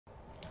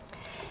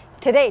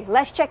Today,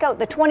 let's check out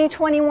the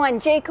 2021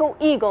 Jayco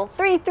Eagle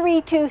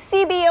 332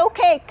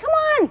 CBOK. Come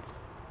on!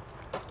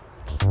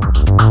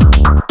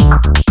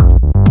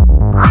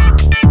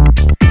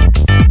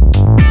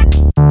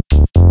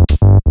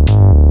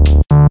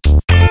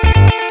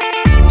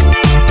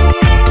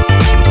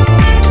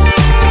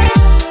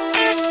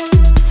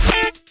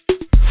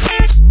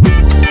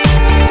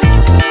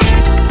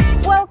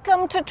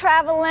 Welcome to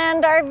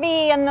Travelland RV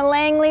and the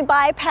Langley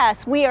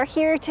Bypass. We are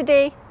here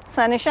today.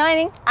 Sun is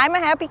shining. I'm a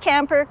happy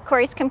camper.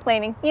 Corey's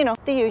complaining. You know,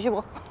 the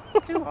usual.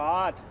 It's too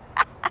hot.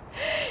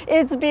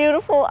 It's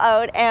beautiful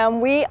out,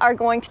 and we are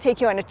going to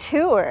take you on a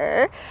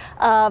tour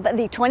of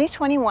the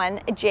 2021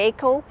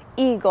 Jayco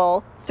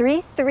Eagle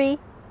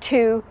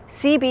 332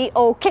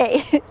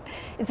 CBOK.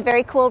 It's a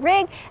very cool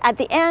rig. At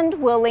the end,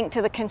 we'll link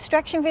to the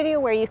construction video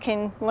where you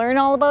can learn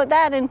all about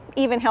that and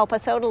even help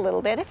us out a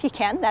little bit if you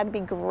can. That'd be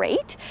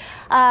great.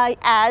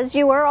 As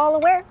you are all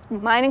aware,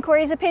 mine and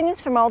Corey's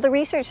opinions from all the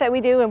research that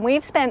we do, and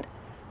we've spent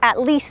at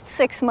least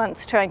 6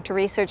 months trying to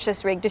research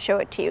this rig to show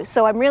it to you.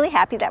 So I'm really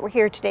happy that we're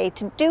here today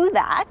to do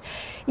that.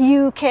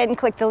 You can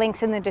click the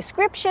links in the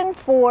description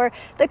for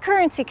the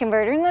currency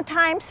converter and the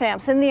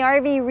timestamps and the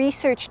RV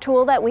research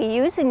tool that we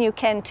use, and you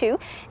can too.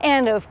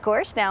 And of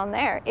course down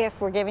there, if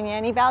we're giving you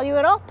any value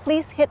at all,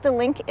 please hit the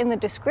link in the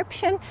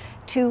description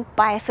to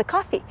buy us a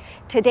coffee.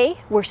 Today,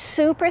 we're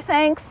super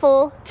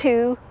thankful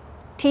to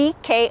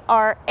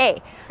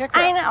TKRA.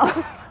 I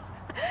know.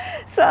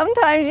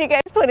 Sometimes you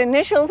guys put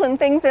initials and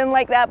things in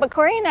like that, but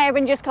Corey and I have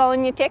been just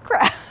calling you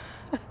Tikra.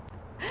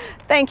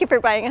 Thank you for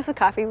buying us a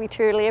coffee. We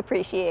truly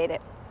appreciate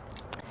it.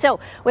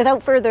 So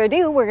without further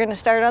ado, we're going to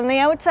start on the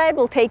outside.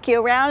 We'll take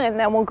you around and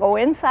then we'll go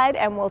inside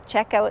and we'll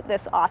check out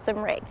this awesome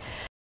rig.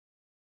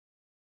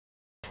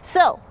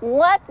 So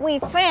what we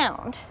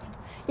found,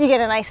 you get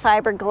a nice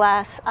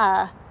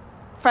fiberglass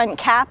front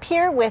cap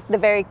here with the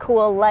very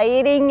cool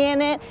lighting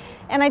in it.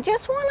 And I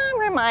just want to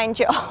remind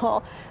you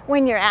all,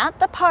 when you're at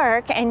the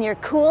park and your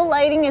cool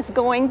lighting is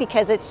going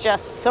because it's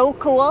just so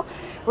cool,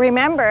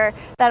 remember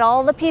that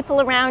all the people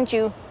around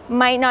you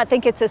might not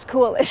think it's as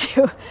cool as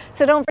you.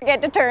 So don't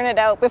forget to turn it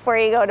out before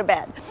you go to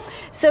bed.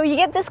 So you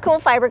get this cool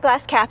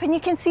fiberglass cap, and you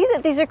can see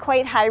that these are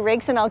quite high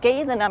rigs, and I'll get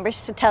you the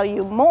numbers to tell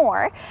you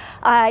more.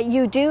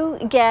 You do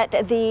get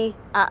the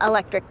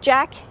electric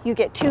jack. You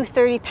get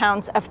 230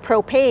 pounds of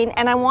propane,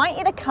 and I want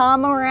you to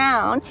come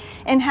around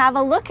and have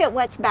a look at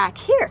what's back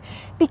here,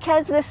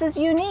 because this is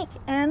unique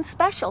and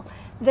special.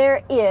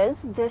 There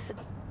is this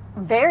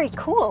very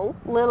cool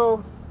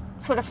little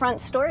sort of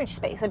front storage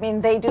space. I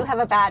mean, they do have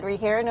a battery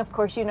here, and of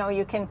course, you know,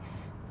 you can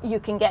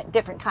get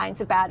different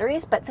kinds of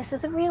batteries, but this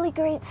is a really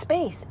great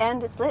space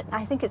and it's lit.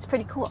 I think it's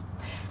pretty cool.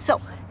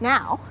 So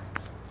now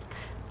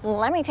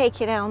let me take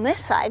you down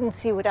this side and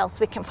see what else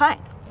we can find.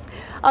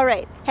 All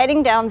right,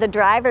 heading down the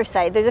driver's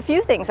side, there's a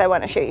few things I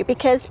want to show you,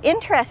 because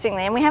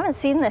interestingly, and we haven't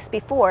seen this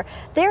before,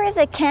 there is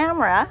a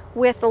camera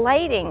with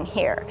lighting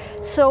here.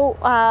 So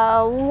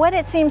what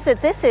it seems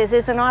that this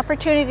is an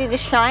opportunity to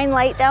shine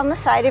light down the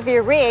side of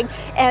your rig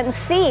and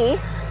see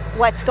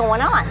what's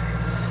going on.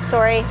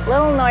 Sorry, a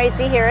little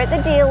noisy here at the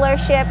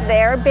dealership.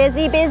 They're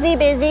busy, busy,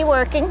 busy,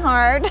 working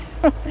hard.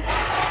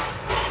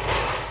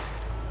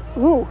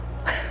 Ooh.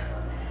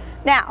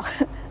 Now,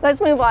 let's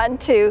move on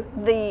to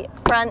the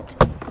front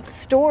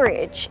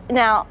storage.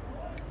 Now,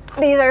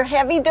 these are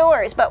heavy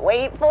doors, but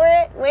wait for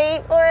it,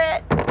 wait for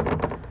it.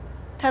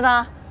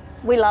 Ta-da!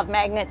 We love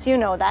magnets, you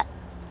know that.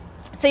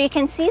 So you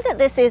can see that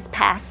this is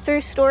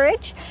pass-through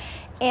storage,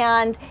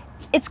 and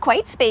it's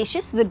quite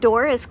spacious. The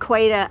door is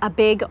quite a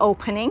big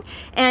opening,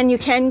 and you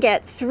can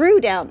get through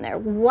down there.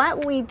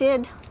 What we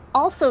did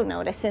also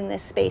notice in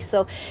this space,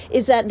 though,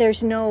 is that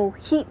there's no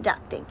heat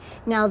ducting.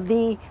 Now,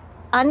 the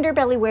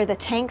underbelly where the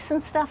tanks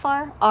and stuff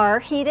are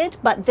heated,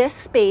 but this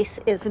space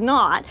is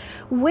not,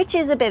 which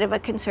is a bit of a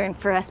concern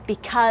for us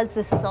because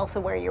this is also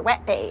where your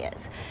wet bay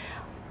is.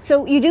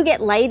 So you do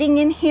get lighting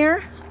in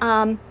here,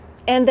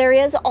 and there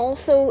is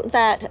also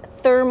that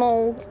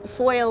thermal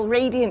foil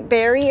radiant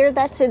barrier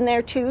that's in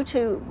there too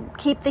to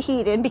keep the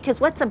heat in, because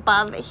what's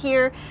above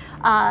here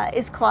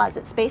is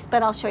closet space,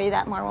 but I'll show you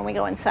that more when we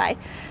go inside.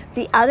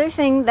 The other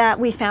thing that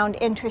we found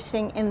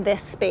interesting in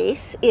this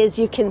space is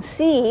you can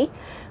see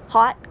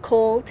hot,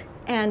 cold,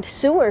 and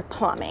sewer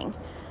plumbing.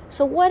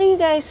 So what do you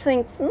guys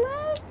think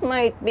that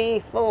might be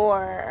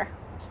for?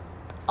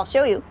 I'll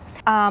show you.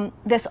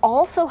 This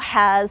also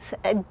has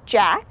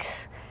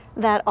jacks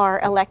that are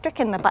electric,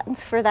 and the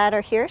buttons for that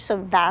are here,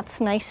 so that's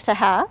nice to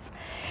have.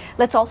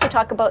 Let's also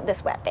talk about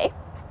this wet bay.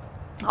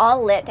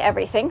 All lit,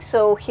 everything.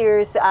 So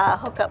here's a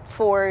hookup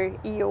for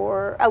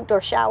your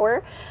outdoor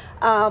shower.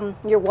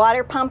 Your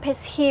water pump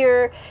is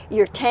here,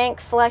 your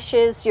tank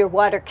flushes, your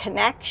water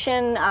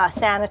connection,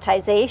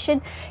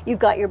 sanitization. You've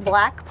got your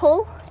black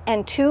pull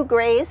and 2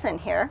 grays in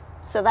here,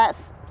 so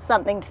that's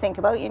something to think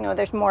about. You know,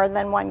 there's more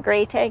than one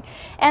gray tank,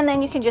 and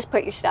then you can just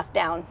put your stuff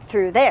down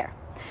through there.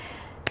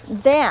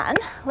 Then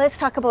let's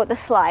talk about the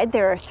slide.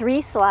 There are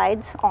 3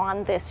 slides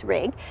on this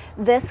rig.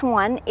 This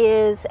one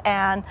is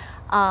an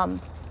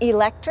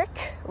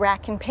electric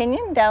rack and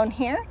pinion down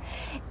here,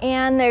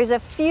 And there's a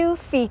few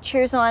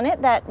features on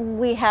it that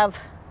we have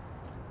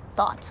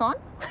thoughts on.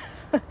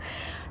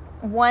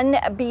 One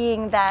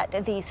being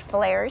that these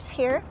flares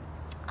here,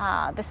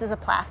 this is a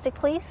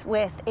plastic piece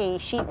with a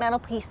sheet metal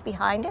piece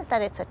behind it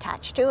that it's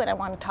attached to, and I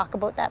want to talk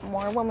about that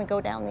more when we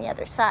go down the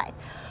other side.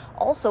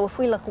 Also, if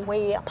we look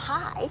way up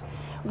high,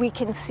 we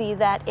can see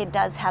that it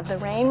does have the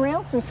rain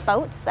rails and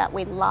spouts that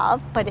we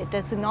love, but it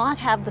does not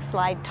have the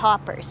slide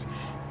toppers.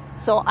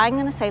 So I'm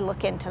going to say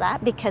look into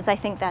that because I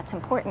think that's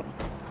important.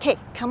 Okay,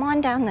 come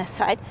on down this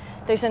side.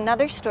 There's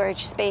another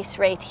storage space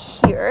right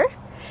here,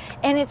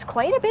 and it's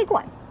quite a big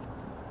one.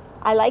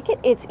 I like it.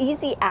 It's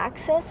easy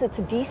access. It's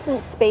a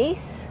decent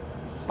space.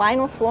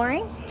 Vinyl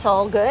flooring. It's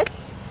all good.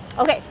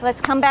 Okay, let's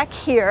come back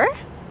here.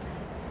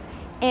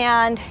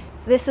 And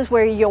this is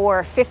where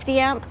your 50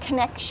 amp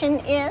connection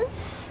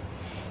is.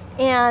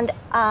 And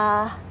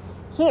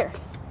here,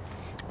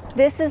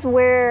 this is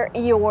where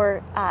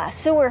your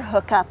sewer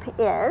hookup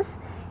is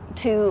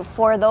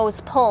for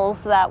those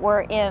pulls that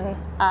were in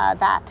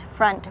that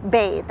front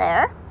bay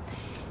there.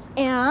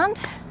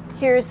 And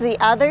here's the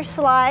other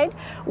slide,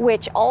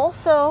 which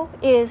also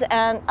is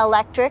an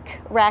electric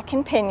rack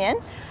and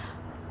pinion,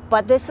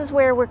 but this is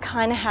where we're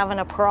kind of having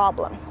a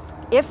problem.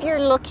 If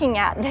you're looking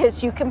at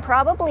this, you can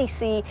probably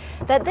see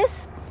that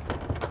this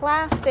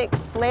plastic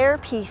flare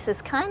piece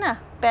is kind of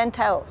bent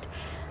out.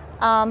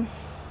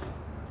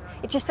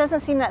 It just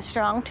doesn't seem that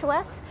strong to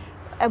us.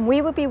 And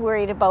we would be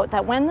worried about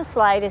that when the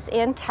slide is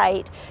in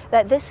tight,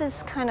 that this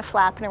is kind of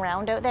flapping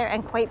around out there.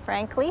 And quite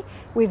frankly,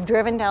 we've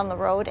driven down the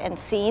road and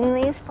seen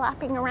these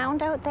flapping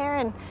around out there,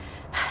 and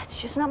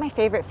it's just not my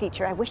favorite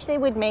feature. I wish they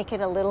would make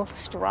it a little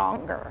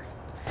stronger.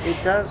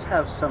 It does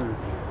have some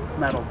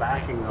metal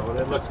backing though.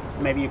 It looks,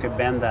 maybe you could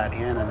bend that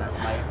in and it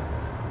might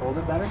hold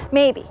it better?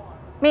 Maybe.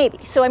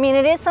 So I mean,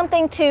 it is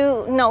something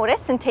to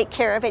notice and take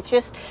care of. It's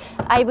just,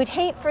 I would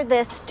hate for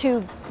this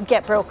to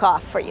get broke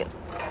off for you.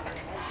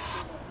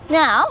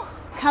 Now,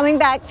 coming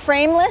back,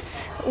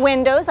 frameless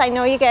windows. I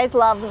know you guys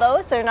love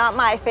those. They're not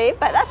my fave,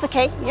 but that's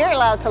okay. You're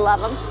allowed to love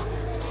them.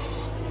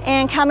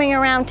 And coming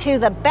around to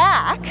the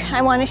back,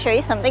 I want to show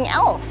you something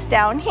else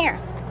down here.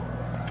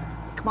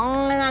 Come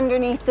on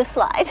underneath the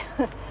slide.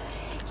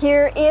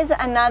 Here is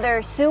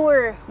another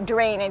sewer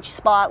drainage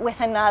spot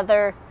with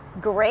another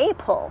gray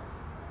pull.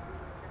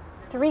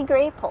 3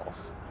 gray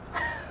pulls.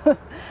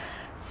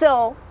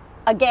 So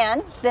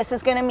again, this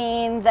is going to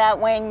mean that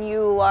when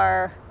you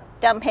are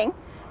dumping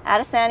at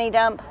a sandy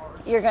dump,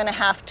 you're going to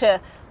have to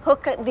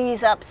hook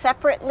these up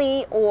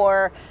separately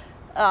or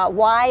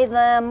Y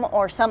them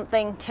or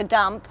something to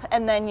dump,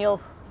 and then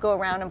you'll go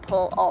around and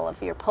pull all of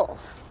your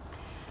pulls.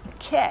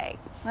 Okay,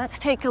 let's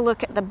take a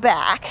look at the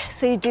back.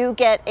 So you do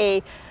get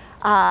a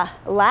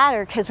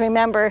ladder, because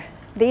remember,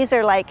 these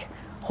are like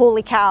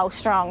holy cow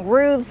strong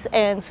roofs,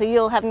 and so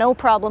you'll have no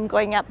problem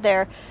going up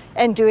there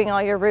and doing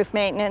all your roof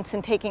maintenance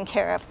and taking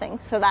care of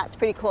things. So that's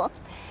pretty cool.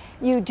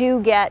 You do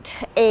get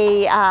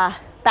a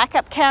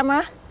backup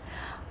camera.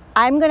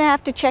 I'm going to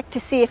have to check to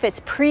see if it's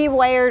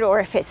pre-wired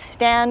or if it's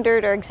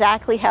standard or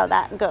exactly how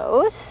that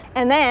goes.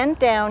 And then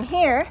down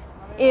here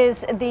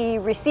is the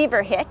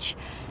receiver hitch.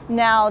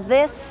 Now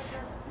this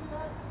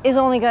is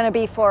only going to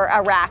be for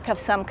a rack of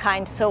some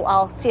kind, so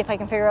I'll see if I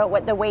can figure out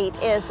what the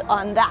weight is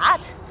on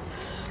that.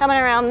 Coming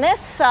around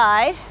this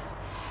side,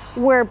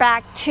 we're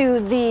back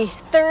to the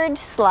 3rd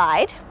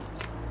slide,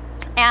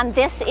 and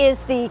this is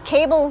the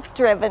cable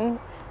driven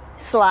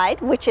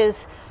slide, which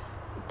is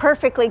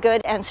perfectly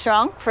good and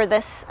strong for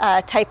this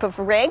type of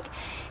rig.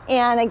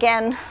 And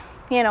again,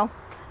 you know,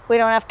 we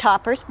don't have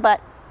toppers,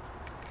 but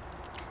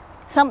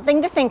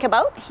something to think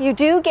about. You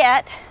do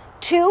get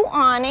 2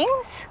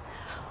 awnings,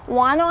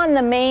 one on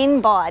the main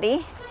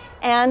body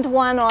and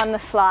one on the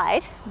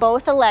slide,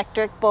 both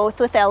electric, both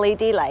with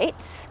LED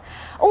lights.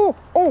 Oh,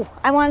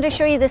 I wanted to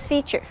show you this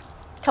feature.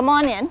 Come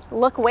on in,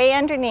 look way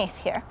underneath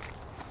here.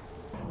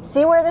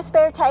 See where the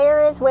spare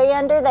tire is, way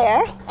under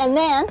there, and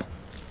then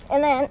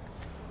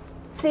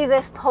see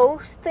this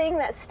post thing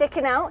that's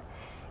sticking out,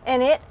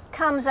 and it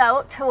comes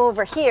out to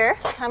over here,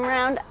 come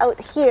around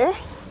out here,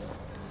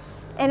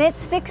 and it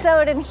sticks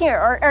out in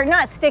here, or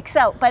not sticks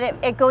out, but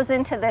it goes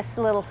into this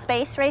little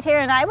space right here.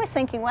 And I was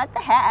thinking, what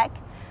the heck?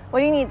 What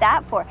do you need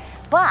that for?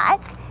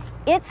 But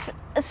it's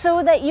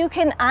so that you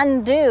can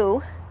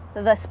undo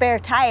the spare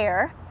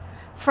tire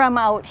from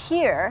out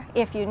here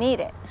if you need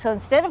it. So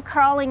instead of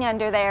crawling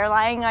under there,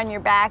 lying on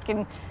your back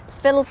and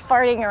fiddle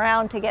farting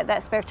around to get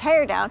that spare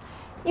tire down,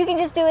 you can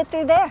just do it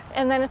through there,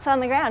 and then it's on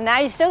the ground. Now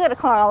you still got to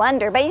crawl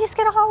under, but you just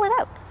got to haul it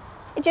out.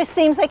 It just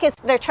seems like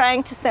they're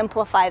trying to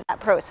simplify that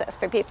process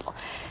for people.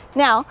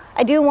 Now,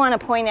 I do want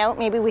to point out,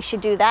 maybe we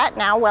should do that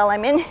now while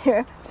I'm in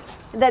here,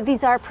 that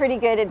these are pretty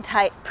good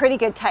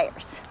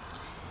tires.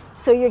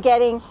 So you're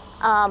getting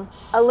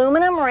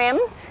aluminum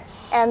rims,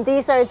 and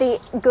these are the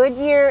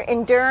Goodyear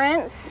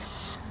Endurance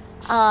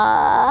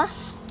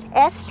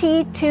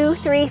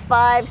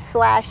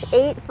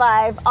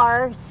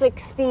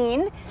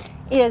ST235/85R16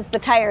 is the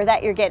tire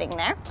that you're getting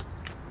there.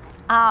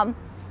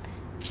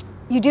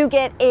 You do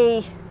get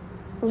a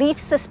leaf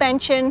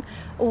suspension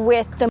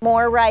with the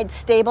More Ride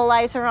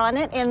stabilizer on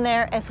it in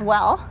there as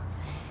well.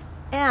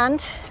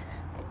 And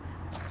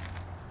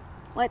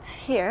what's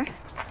here?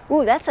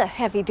 Ooh, that's a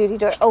heavy duty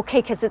door.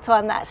 Okay, because it's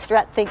on that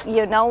strut thing.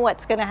 You know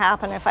what's going to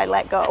happen if I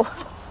let go.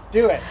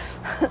 Do it.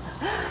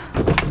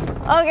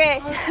 Okay.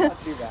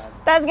 Not too bad.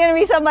 That's going to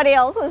be somebody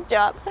else's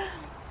job.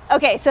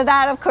 Okay, so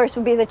that of course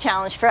would be the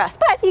challenge for us.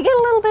 But you get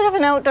a little bit of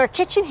an outdoor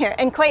kitchen here.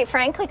 And quite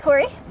frankly,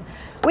 Corey,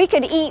 we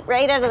could eat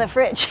right out of the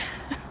fridge.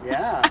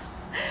 Yeah.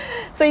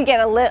 So you get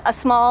a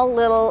small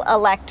little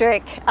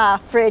electric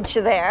fridge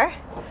there.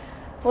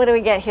 What do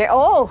we get here?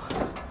 Oh,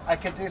 I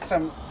could do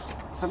some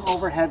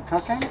overhead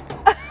cooking.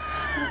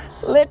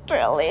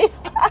 literally.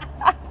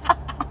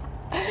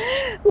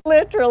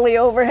 Literally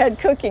overhead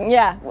cooking,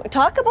 yeah.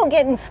 Talk about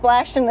getting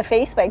splashed in the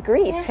face by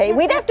grease, hey?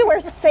 We'd have to wear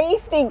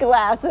safety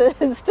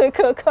glasses to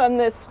cook on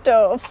this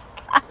stove.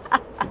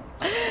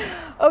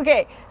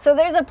 Okay, so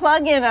there's a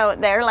plug-in out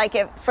there, like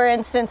if, for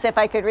instance, if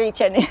I could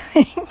reach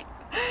anything.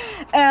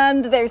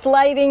 And there's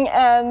lighting,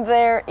 and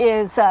there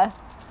is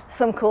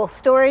some cool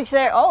storage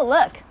there. Oh,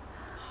 look.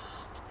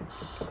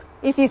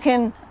 If you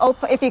can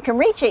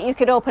reach it, you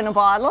could open a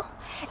bottle.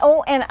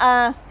 Oh,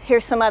 and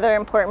here's some other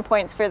important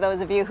points for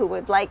those of you who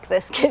would like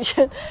this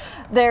kitchen.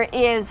 There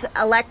is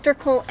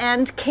electrical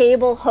and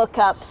cable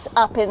hookups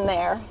up in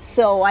there.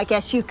 So I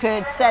guess you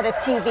could set a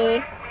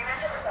TV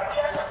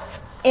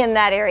in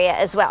that area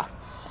as well.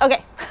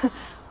 Okay,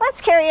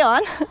 let's carry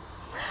on.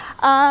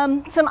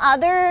 Some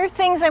other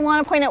things I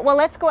want to point out. Well,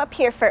 let's go up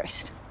here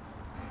first.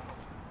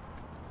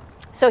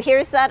 So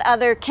here's that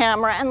other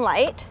camera and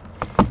light.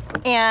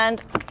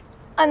 And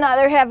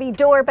another heavy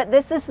door, but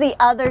this is the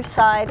other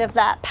side of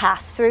that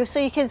pass-through, so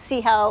you can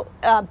see how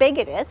big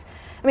it is.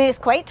 I mean, it's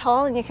quite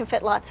tall and you can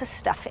fit lots of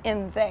stuff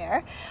in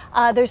there.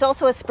 There's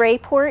also a spray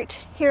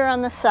port here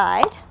on the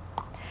side.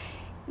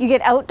 You get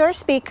outdoor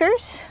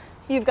speakers.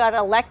 You've got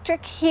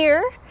electric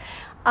here.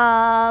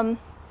 And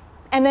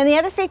then the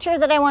other feature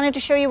that I wanted to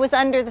show you was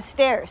under the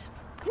stairs.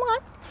 Come on.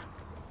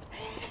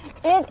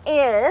 It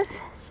is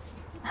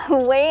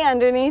way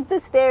underneath the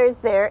stairs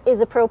there is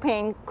a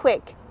propane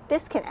quick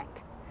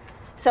disconnect.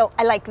 So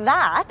I like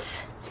that.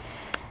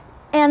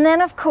 And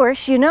then of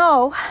course, you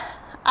know,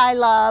 I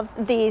love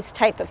these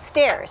type of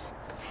stairs.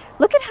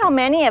 Look at how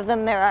many of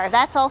them there are.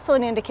 That's also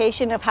an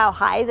indication of how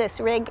high this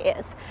rig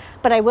is,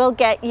 but I will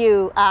get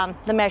you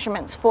the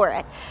measurements for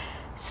it.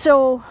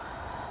 So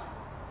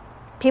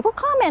people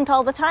comment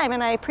all the time,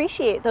 and I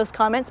appreciate those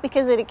comments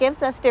because it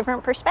gives us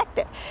different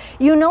perspective.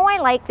 You know, I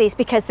like these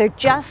because they're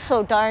just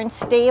so darn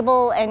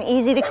stable and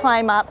easy to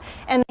climb up,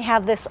 and they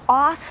have this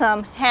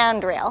awesome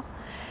handrail.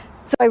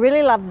 So I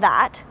really love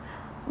that.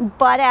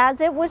 But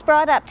as it was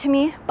brought up to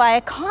me by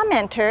a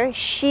commenter,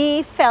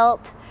 she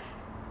felt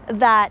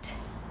that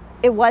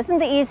it wasn't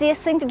the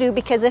easiest thing to do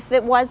because if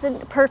it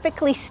wasn't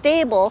perfectly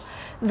stable,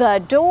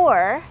 the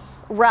door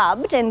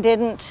rubbed and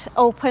didn't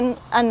open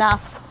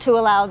enough to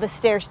allow the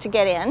stairs to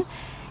get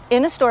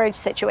in a storage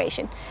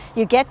situation.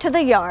 You get to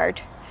the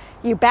yard,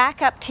 you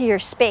back up to your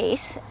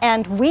space,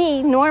 and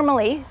we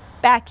normally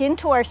back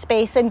into our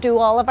space and do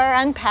all of our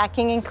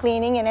unpacking and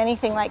cleaning and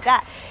anything like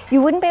that.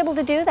 You wouldn't be able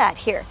to do that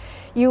here.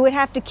 You would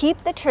have to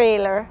keep the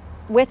trailer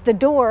with the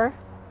door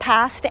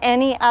past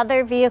any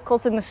other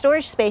vehicles in the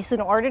storage space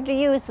in order to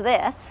use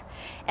this,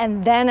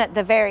 and then at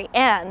the very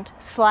end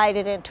slide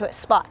it into a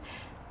spot.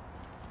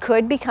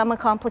 Could become a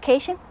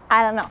complication,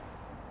 I don't know.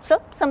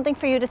 So something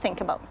for you to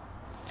think about.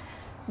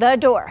 The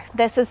door,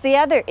 this is the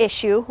other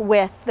issue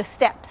with the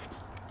steps.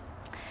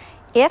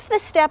 If the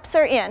steps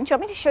are in, do you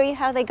want me to show you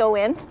how they go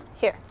in?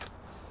 Here.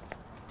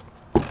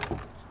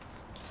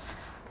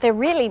 They're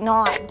really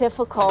not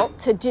difficult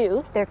to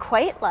do. They're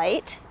quite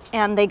light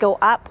and they go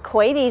up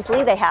quite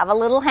easily. They have a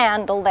little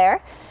handle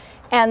there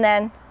and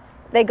then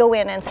they go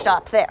in and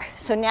stop there.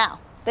 So now,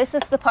 this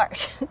is the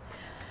part.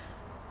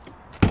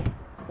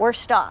 We're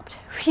stopped.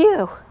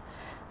 Phew.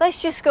 Let's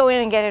just go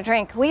in and get a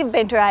drink. We've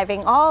been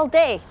driving all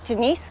day.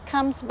 Denise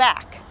comes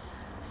back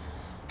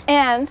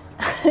and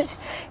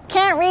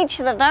can't reach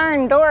the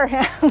darn door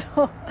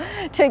handle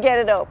to get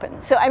it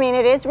open. So, I mean,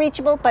 it is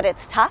reachable, but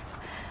it's tough.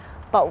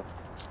 But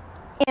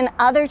in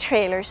other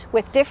trailers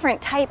with different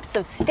types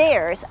of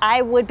stairs,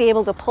 I would be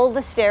able to pull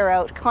the stair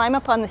out, climb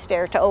up on the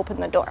stair to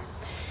open the door.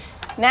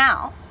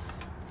 Now,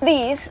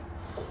 these,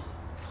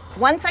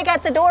 once I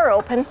got the door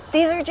open,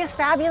 these are just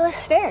fabulous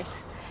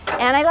stairs.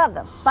 And I love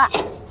them,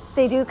 but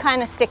they do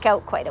kind of stick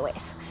out quite a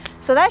ways.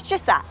 So that's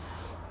just that.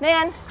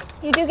 Then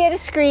you do get a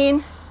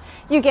screen,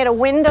 you get a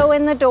window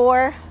in the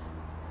door,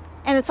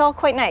 and it's all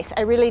quite nice.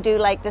 I really do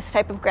like this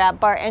type of grab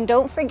bar, and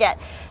don't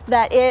forget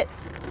that it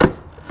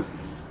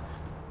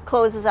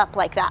closes up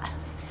like that.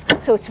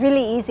 So it's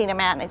really easy to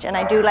manage, and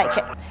I do like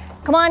it.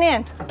 Come on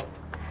in,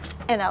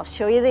 and I'll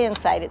show you the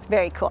inside. It's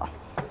very cool.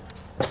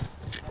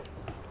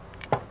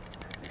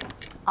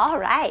 All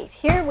right,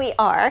 here we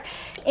are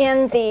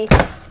in the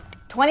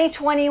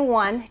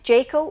 2021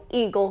 Jayco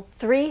Eagle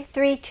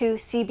 332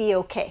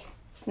 CBOK.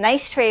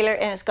 Nice trailer,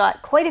 and it's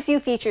got quite a few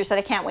features that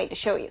I can't wait to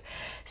show you.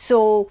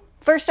 So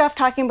first off,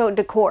 talking about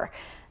decor.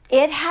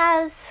 It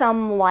has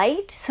some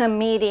light, some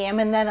medium,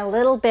 and then a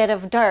little bit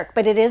of dark,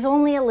 but it is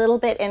only a little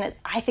bit, and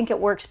I think it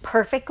works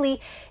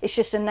perfectly. It's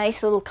just a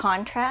nice little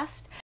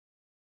contrast.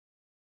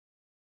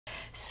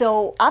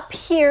 So up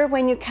here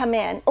when you come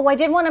in, oh, I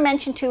did want to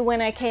mention too when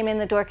I came in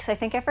the door, because I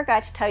think I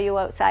forgot to tell you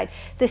outside,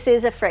 this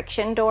is a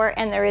friction door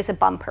and there is a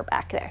bumper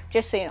back there,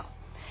 just so you know.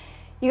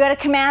 You got a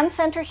command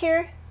center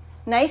here,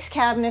 nice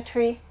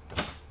cabinetry.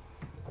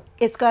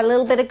 It's got a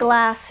little bit of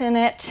glass in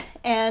it,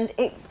 and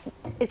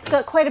it's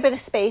got quite a bit of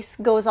space,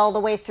 goes all the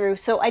way through.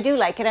 So I do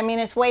like it. I mean,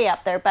 it's way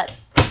up there, but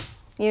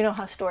you know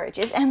how storage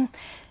is. And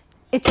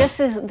it just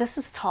is, this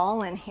is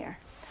tall in here.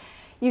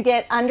 You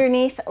get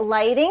underneath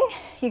lighting,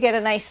 you get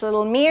a nice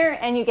little mirror,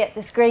 and you get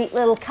this great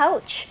little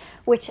couch,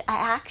 which I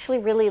actually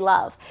really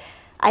love.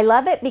 I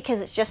love it because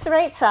it's just the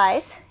right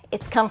size.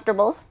 It's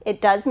comfortable.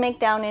 It does make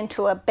down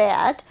into a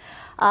bed.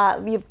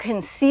 You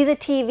can see the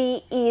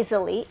TV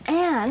easily,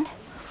 and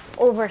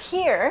over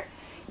here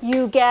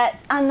you get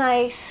a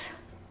nice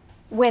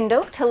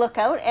window to look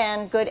out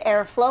and good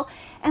airflow.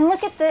 And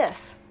look at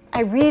this.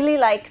 I really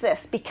like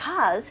this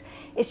because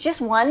it's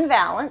just one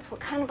valance. What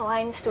kind of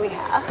blinds do we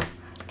have?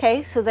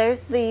 Okay, so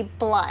there's the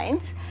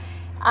blinds.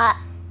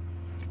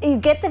 You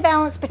get the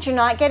valance, but you're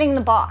not getting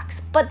the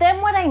box. But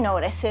then what I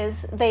notice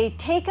is they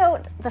take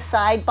out the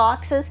side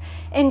boxes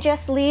and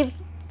just leave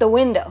the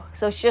window.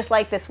 So it's just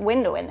like this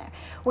window in there.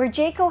 Where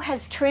Jayco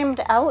has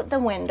trimmed out the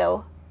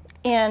window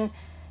in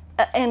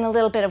a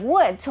little bit of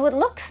wood, so it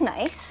looks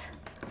nice,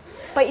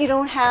 but you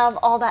don't have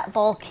all that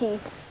bulky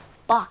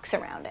box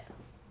around it.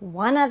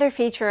 One other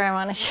feature I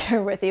want to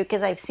share with you,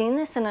 because I've seen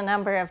this in a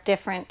number of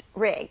different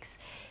rigs,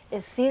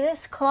 is see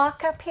this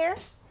clock up here?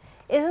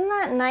 Isn't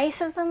that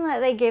nice of them that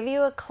they give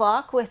you a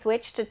clock with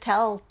which to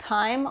tell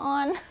time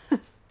on?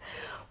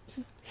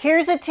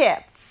 Here's a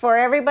tip for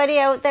everybody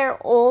out there,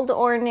 old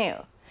or new.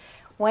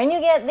 When you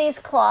get these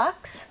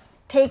clocks,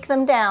 take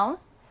them down,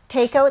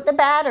 take out the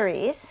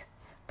batteries,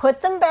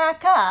 put them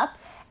back up,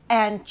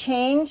 and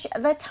change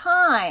the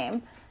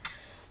time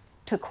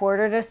to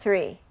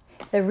 2:45.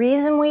 The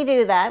reason we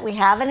do that, we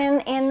have it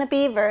in the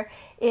Beaver,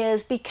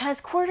 is because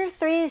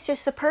 2:45 is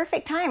just the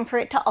perfect time for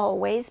it to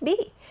always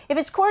be. If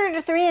it's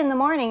 2:45 in the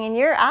morning and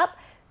you're up,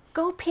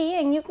 go pee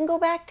and you can go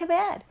back to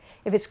bed.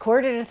 If it's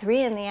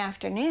 2:45 in the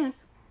afternoon,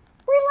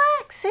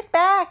 relax, sit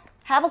back,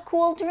 have a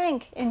cool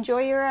drink,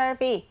 enjoy your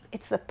RV.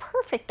 It's the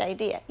perfect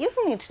idea. You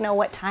don't need to know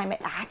what time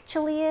it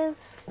actually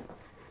is.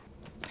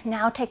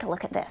 Now take a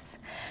look at this.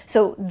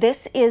 So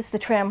this is the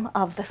trim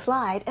of the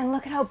slide, and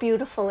look at how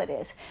beautiful it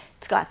is.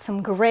 It's got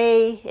some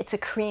gray, it's a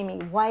creamy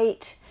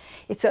white,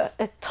 it's a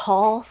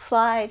tall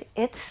slide.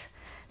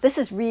 This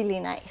is really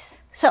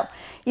nice. So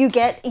you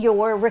get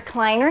your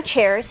recliner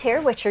chairs here,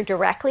 which are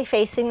directly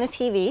facing the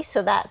TV,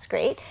 so that's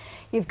great.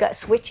 You've got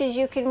switches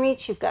you can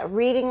reach, you've got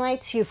reading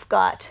lights, you've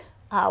got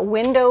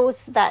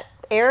windows that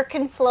air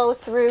can flow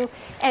through,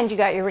 and you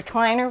got your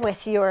recliner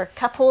with your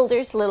cup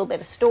holders, a little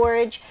bit of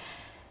storage.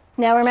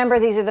 Now remember,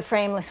 these are the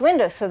frameless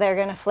windows, so they're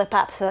going to flip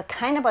up. So it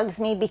kind of bugs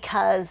me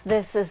because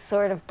this is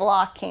sort of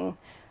blocking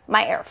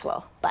my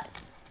airflow, but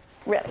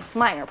really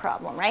minor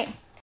problem, right?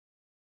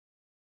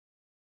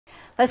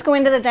 Let's go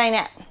into the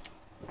dinette.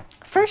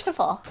 First of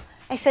all,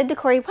 I said to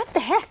Corey, what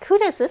the heck? Who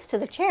does this to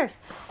the chairs?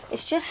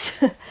 It's just,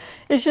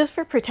 it's just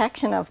for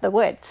protection of the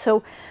wood.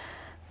 So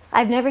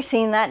I've never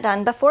seen that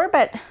done before,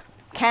 but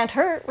can't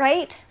hurt,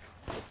 right?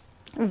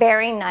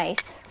 Very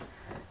nice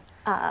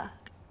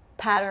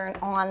pattern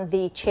on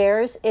the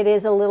chairs. It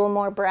is a little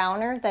more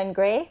browner than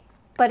gray,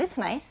 but it's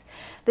nice.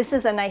 This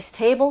is a nice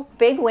table,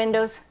 big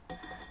windows,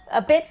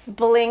 a bit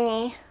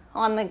blingy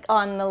on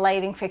the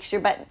lighting fixture,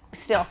 but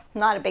still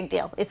not a big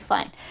deal. It's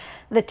fine.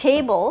 The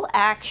table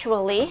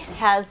actually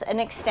has an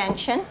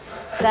extension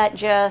that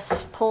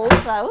just pulls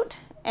out,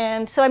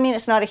 and so I mean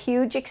it's not a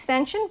huge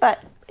extension,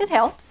 but it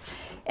helps.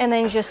 And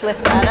then you just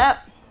lift that up,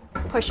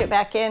 push it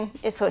back in,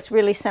 so it's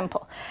really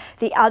simple.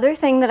 The other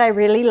thing that I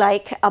really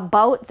like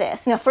about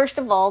this, now first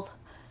of all,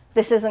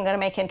 this isn't going to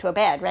make into a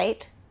bed,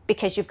 right?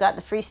 Because you've got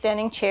the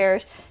freestanding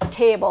chairs,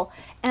 table,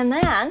 and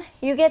then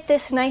you get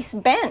this nice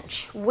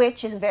bench,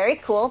 which is very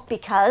cool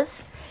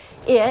because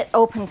it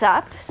opens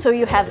up so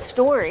you have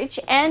storage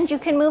and you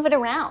can move it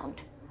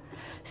around.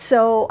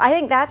 So I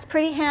think that's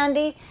pretty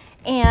handy.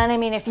 And I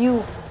mean, if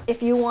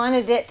you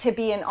wanted it to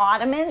be an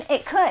ottoman,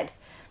 it could.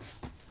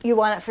 You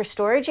want it for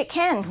storage, it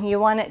can. You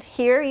want it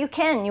here, you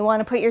can. You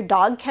want to put your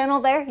dog kennel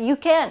there, you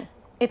can.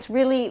 It's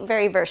really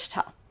very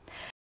versatile.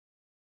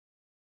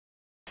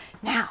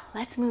 Now,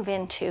 let's move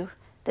into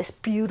this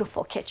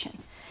beautiful kitchen.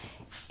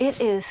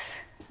 It is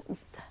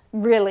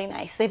really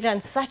nice. They've done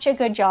such a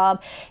good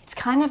job. It's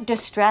kind of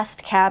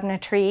distressed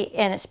cabinetry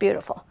and it's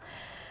beautiful.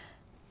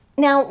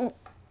 Now,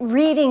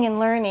 reading and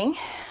learning,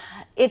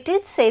 it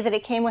did say that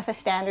it came with a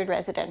standard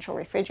residential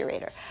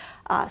refrigerator.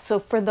 So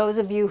for those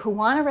of you who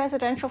want a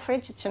residential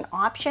fridge, it's an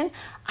option.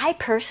 I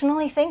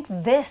personally think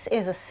this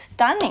is a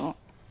stunning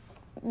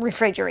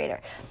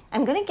refrigerator.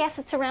 I'm going to guess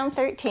it's around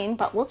 13,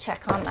 but we'll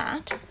check on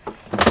that.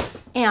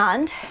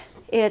 And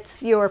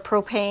it's your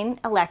propane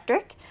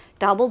electric,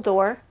 double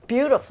door,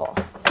 beautiful.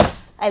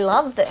 I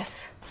love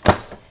this.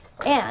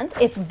 And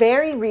it's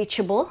very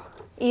reachable,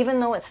 even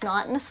though it's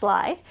not in a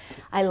slide.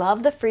 I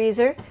love the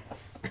freezer.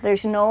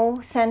 There's no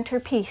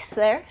centerpiece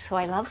there, so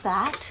I love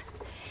that.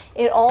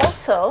 It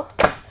also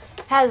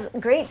has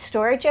great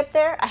storage up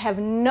there. I have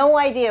no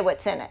idea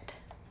what's in it.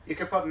 You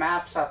could put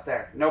maps up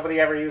there. Nobody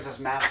ever uses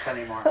maps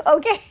anymore.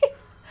 Okay,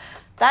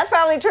 that's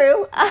probably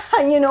true.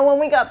 You know, when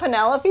we got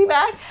Penelope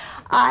back,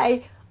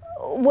 I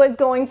was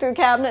going through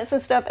cabinets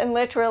and stuff and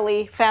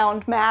literally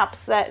found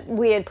maps that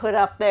we had put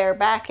up there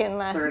back in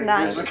the 30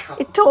 90s. years ago.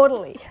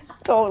 Totally,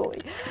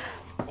 totally.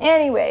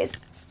 Anyways,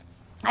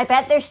 I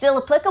bet they're still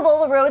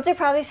applicable. The roads are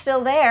probably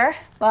still there.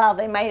 Well,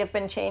 they might have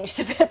been changed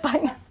a bit by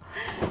now.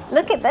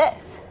 Look at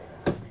this.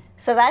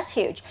 So that's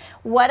huge.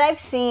 What I've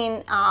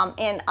seen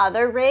in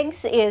other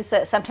rigs is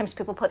that sometimes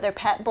people put their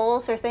pet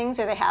bowls or things,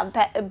 or they have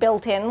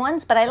built-in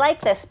ones, but I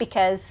like this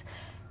because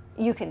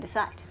you can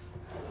decide.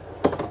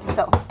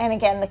 So, and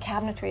again, the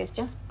cabinetry is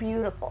just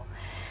beautiful.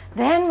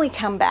 Then we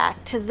come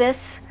back to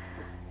this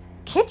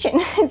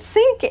kitchen and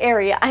sink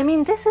area. I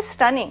mean, this is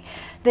stunning.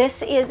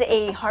 This is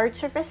a hard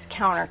surface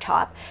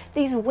countertop.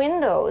 These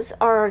windows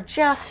are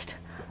just,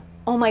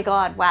 oh my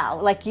God, wow.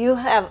 Like, you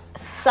have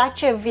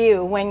such a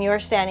view when you're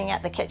standing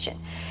at the kitchen.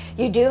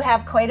 You do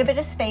have quite a bit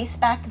of space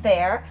back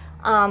there.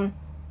 I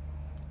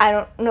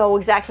don't know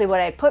exactly what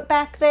I'd put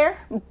back there,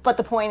 but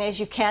the point is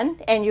you can,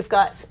 and you've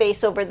got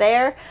space over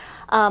there.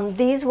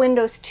 These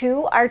windows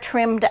too are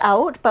trimmed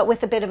out, but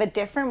with a bit of a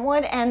different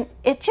wood, and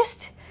it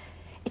just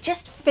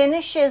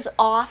finishes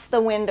off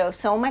the window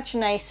so much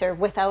nicer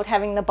without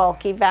having the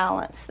bulky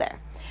valance there.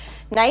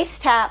 Nice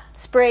tap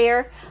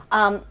sprayer.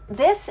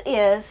 This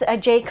is a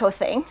Jayco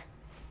thing,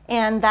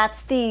 and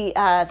that's the,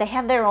 they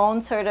have their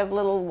own sort of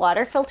little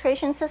water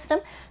filtration system,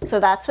 so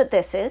that's what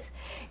this is.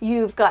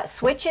 You've got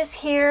switches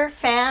here,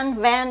 fan,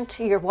 vent,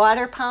 your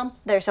water pump,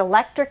 there's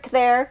electric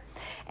there,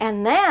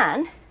 and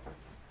then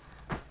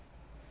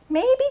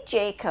maybe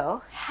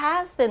Jayco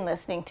has been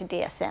listening to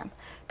DSM,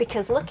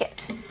 because look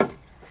it.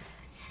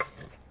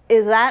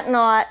 Is that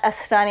not a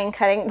stunning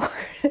cutting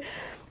board?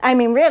 I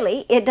mean,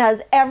 really, it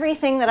does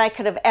everything that I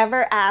could have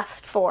ever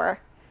asked for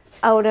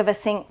out of a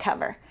sink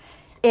cover.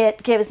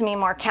 It gives me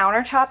more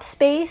countertop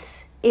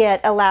space.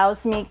 It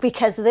allows me,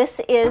 because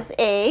this is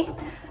a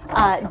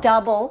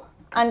double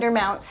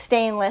undermount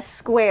stainless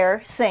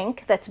square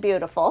sink that's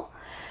beautiful.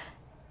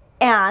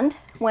 And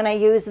when I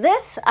use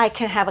this, I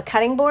can have a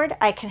cutting board,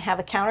 I can have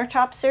a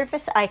countertop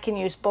surface, I can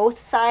use both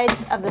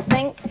sides of the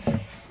sink.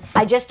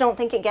 I just don't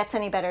think it gets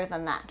any better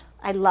than that.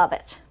 I love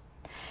it.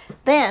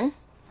 Then,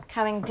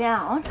 coming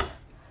down,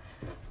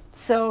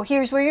 so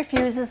here's where your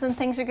fuses and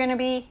things are going to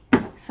be.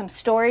 Some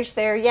storage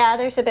there. Yeah,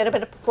 there's a bit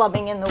of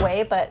plumbing in the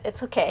way, but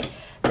it's okay.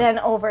 Then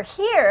over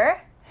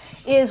here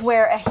is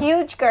where a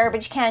huge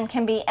garbage can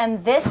be,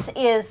 and this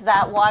is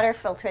that water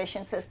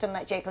filtration system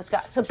that Jayco's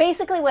got. So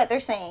basically what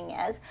they're saying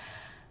is,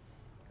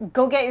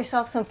 go get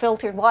yourself some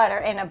filtered water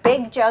in a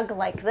big jug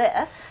like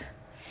this,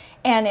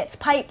 and it's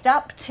piped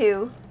up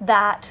to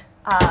that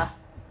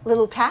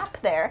little tap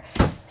there.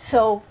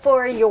 So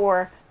for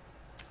your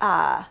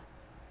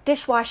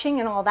dishwashing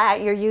and all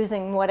that, you're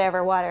using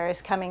whatever water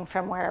is coming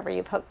from wherever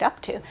you've hooked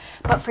up to.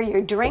 But for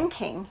your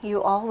drinking,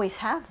 you always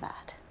have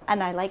that.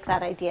 And I like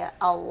that idea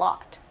a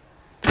lot.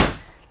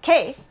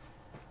 Okay,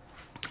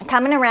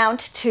 coming around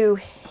to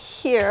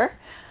here,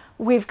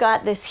 we've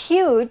got this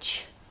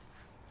huge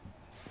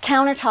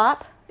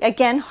countertop,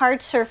 again,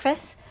 hard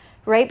surface,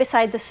 right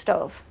beside the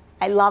stove.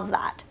 I love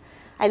that.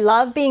 I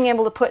love being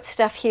able to put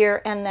stuff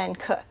here and then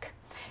cook.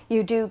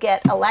 You do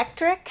get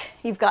electric.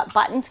 You've got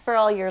buttons for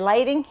all your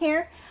lighting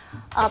here.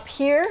 Up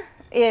here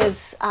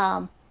is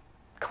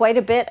quite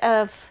a bit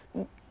of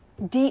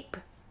deep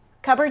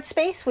cupboard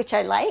space, which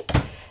I like.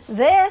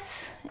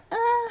 This,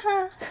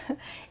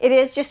 it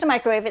is just a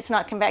microwave. It's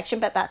not convection,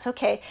 but that's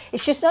okay.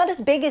 It's just not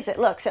as big as it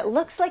looks. It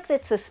looks like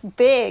it's this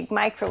big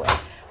microwave,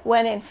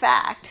 when in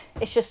fact,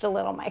 it's just a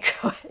little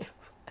microwave.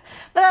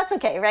 But that's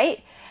okay,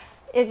 right?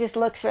 It just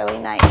looks really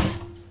nice.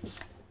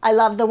 I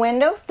love the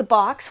window, the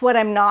box. What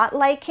I'm not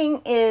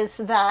liking is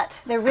that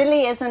there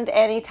really isn't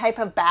any type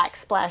of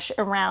backsplash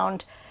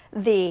around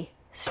the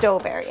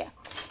stove area.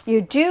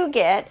 You do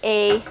get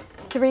a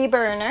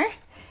 3-burner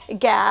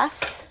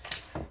gas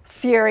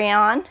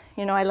Furrion.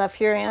 You know, I love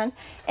Furrion,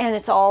 and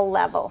it's all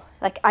level.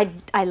 Like,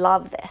 I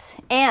love this.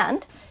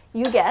 And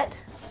you get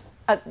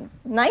a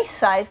nice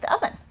sized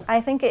oven. I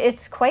think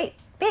it's quite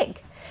big.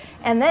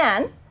 And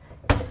then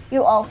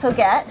you also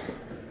get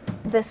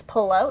this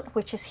pull-out,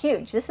 which is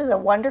huge. This is a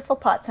wonderful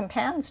pots and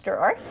pans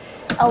drawer,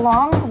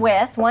 along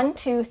with 1,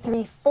 2,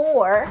 3,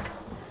 4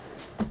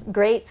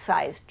 great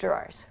sized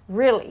drawers.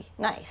 Really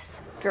nice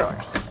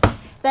drawers.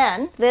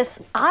 Then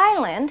this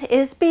island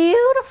is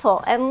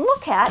beautiful, and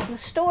look at the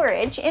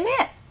storage in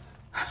it.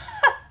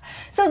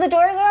 So the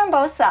doors are on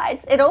both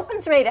sides. It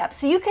opens right up,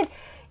 so you could,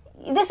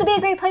 this would be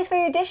a great place for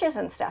your dishes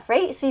and stuff,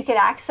 right? So you could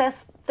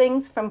access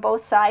things from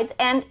both sides,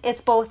 and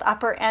it's both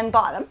upper and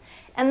bottom.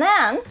 And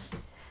then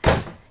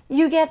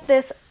you get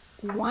this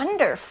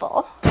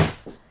wonderful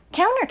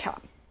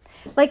countertop.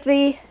 Like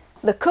the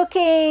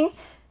cooking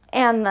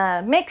and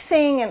the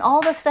mixing and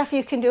all the stuff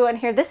you can do in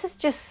here. This is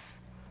just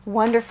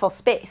wonderful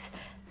space.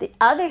 The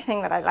other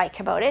thing that I like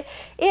about it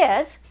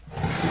is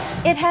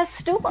it has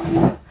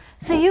stools.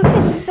 So you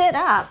can sit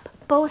up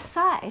both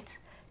sides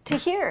to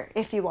here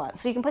if you want.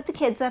 So you can put the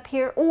kids up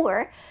here,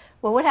 or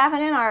what would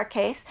happen in our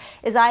case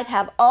is I'd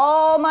have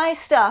all my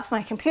stuff,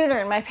 my computer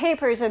and my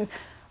papers and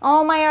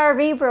all my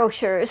RV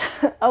brochures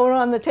out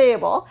on the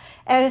table,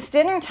 and it's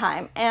dinner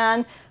time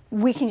and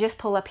we can just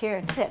pull up here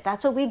and sit.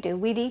 That's what we do.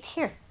 We'd eat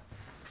here.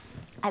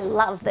 I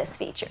love this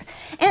feature.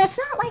 And it's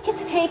not like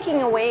it's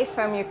taking away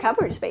from your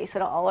cupboard space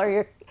at all,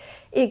 or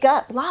you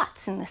got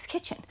lots in this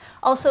kitchen.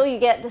 Also, you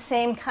get the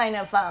same kind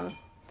of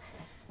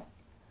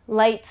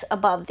lights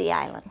above the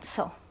island,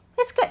 so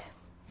it's good.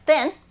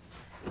 Then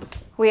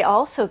we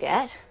also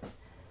get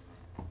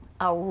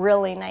a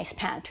really nice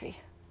pantry.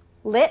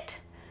 Lit,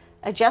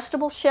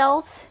 adjustable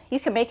shelves. You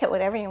can make it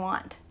whatever you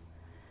want.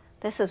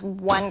 This is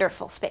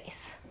wonderful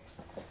space.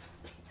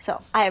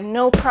 So I have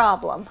no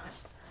problem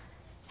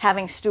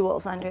having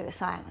stools under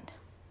this island.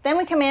 Then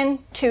we come in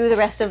to the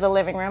rest of the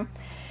living room.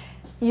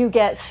 You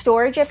get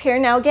storage up here.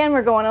 Now again,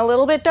 we're going a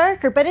little bit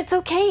darker, but it's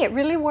okay, it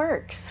really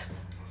works.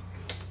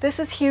 This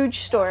is huge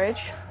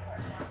storage.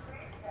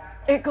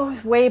 It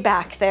goes way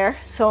back there,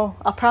 so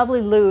I'll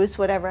probably lose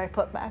whatever I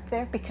put back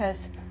there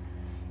because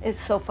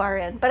it's so far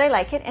in, but I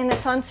like it, and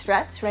it's on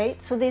struts,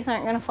 right? So these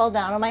aren't gonna fall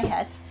down on my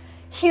head.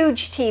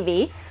 Huge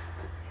TV.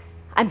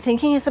 I'm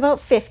thinking it's about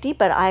 50,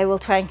 but I will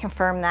try and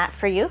confirm that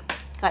for you.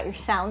 Got your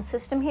sound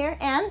system here,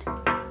 and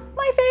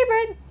my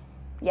favorite,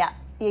 yeah,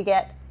 you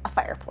get a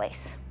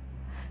fireplace.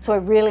 So I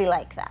really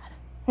like that.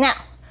 Now,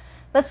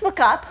 let's look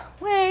up,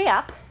 way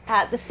up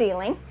at the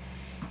ceiling.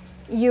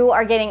 You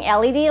are getting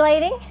LED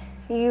lighting,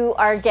 you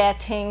are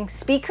getting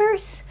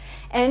speakers,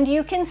 and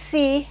you can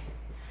see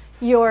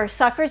your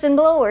suckers and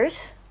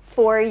blowers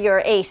for your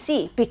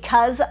AC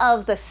because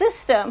of the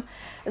system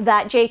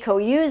that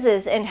Jayco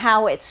uses and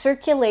how it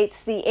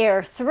circulates the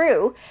air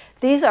through.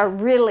 These are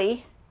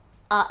really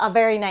a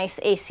very nice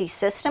AC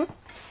system.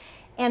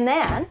 And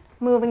then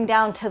moving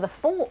down to the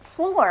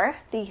floor,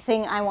 the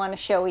thing I want to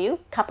show you,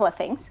 a couple of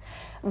things.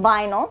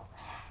 Vinyl.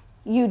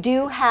 You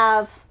do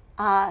have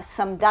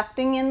some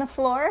ducting in the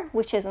floor,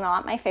 which is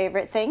not my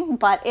favorite thing,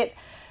 but it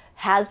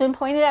has been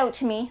pointed out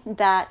to me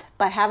that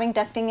by having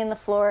ducting in the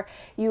floor,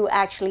 you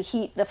actually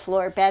heat the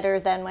floor better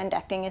than when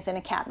ducting is in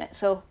a cabinet.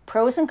 So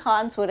pros and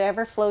cons,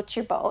 whatever floats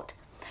your boat.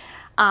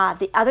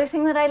 The other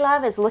thing that I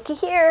love is looky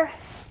here,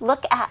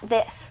 look at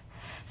this.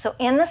 So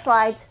in the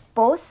slides,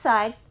 both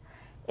sides,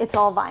 it's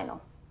all vinyl.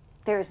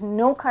 There's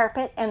no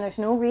carpet, and there's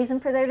no reason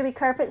for there to be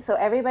carpet, so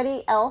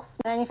everybody else,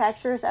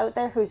 manufacturers out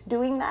there who's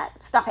doing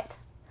that, stop it.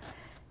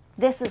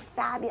 This is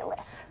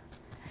fabulous.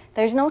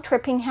 There's no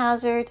tripping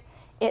hazard.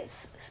 It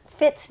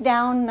fits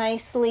down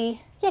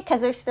nicely. Yeah, because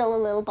there's still a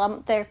little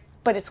bump there,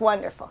 but it's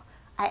wonderful.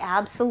 I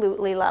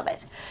absolutely love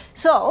it.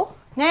 So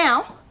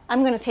now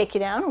I'm going to take you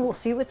down and we'll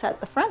see what's at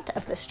the front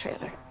of this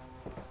trailer.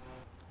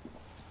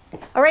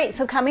 All right,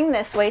 so coming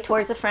this way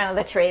towards the front of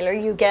the trailer,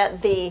 you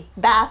get the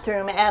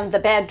bathroom and the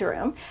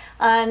bedroom.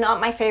 Not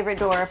my favorite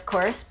door, of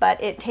course,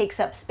 but it takes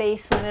up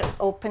space when it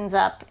opens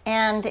up,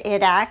 and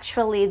it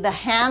actually, the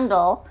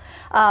handle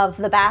of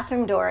the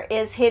bathroom door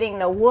is hitting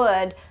the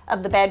wood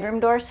of the bedroom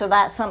door, so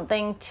that's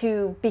something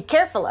to be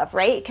careful of,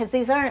 right? Because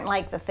these aren't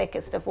like the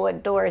thickest of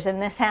wood doors,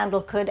 and this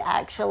handle could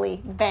actually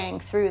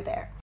bang through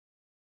there.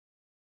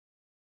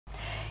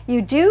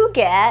 You do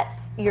get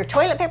your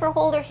toilet paper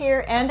holder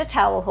here and a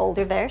towel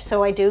holder there,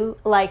 so I do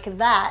like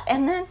that.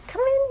 And then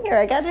come in here,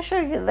 I gotta show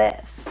you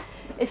this.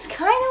 It's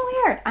kind of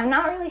weird. I'm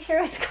not really sure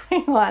what's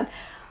going on,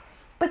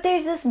 but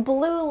there's this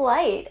blue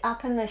light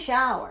up in the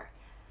shower.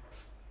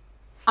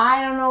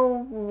 I don't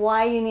know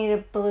why you need a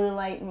blue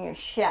light in your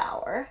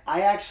shower.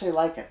 I actually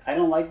like it. I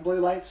don't like blue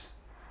lights,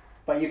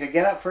 but you could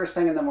get up first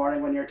thing in the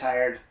morning when you're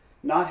tired,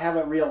 not have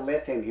it real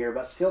lit in here,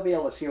 but still be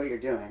able to see what you're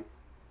doing.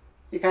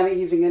 You're kind of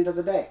easing into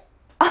the day.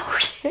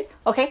 Okay.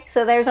 Okay,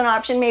 so there's an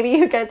option. Maybe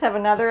you guys have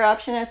another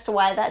option as to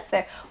why that's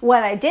there.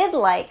 What I did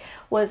like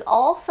was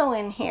also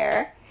in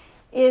here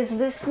is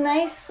this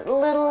nice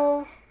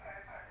little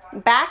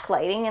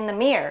backlighting in the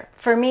mirror.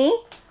 For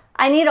me,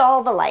 I need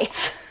all the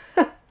lights.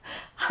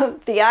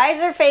 The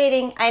eyes are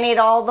fading. I need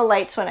all the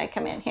lights when I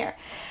come in here.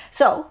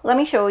 So let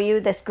me show you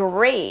this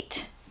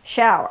great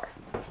shower.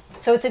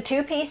 So it's a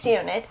two-piece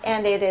unit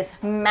and it is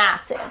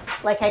massive.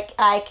 Like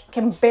I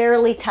can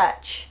barely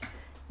touch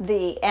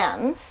the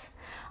ends.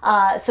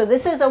 So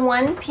this is a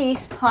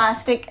one-piece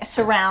plastic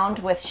surround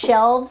with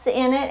shelves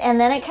in it, and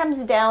then it comes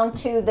down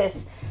to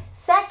this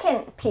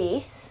second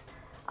piece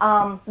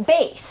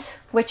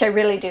base, which I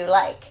really do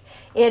like.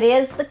 It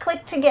is the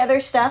click together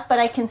stuff, but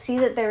I can see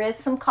that there is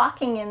some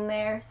caulking in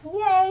there.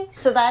 Yay!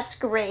 So that's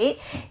great.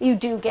 You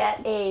do get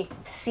a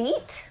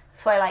seat,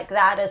 so I like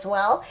that as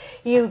well.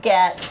 You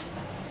get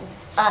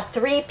a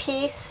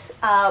three-piece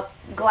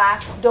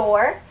glass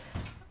door.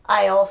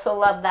 I also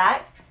love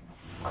that.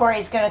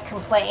 Corey's going to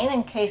complain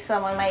in case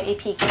someone might be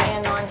peeking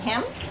in on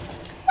him.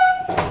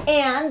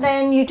 And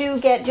then you do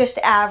get just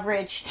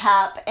average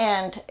tap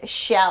and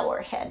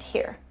shower head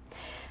here.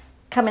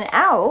 Coming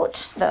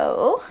out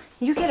though,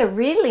 you get a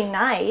really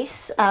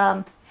nice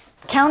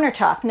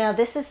countertop. Now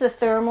this is the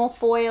thermal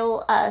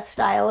foil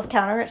style of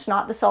counter. It's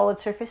not the solid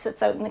surface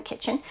that's out in the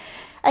kitchen.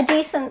 A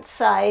decent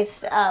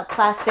sized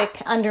plastic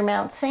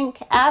undermount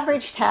sink,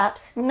 average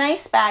taps,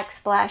 nice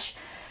backsplash,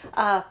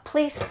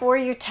 place for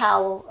your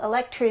towel,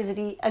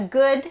 electricity, a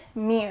good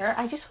mirror.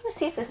 I just want to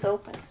see if this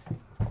opens.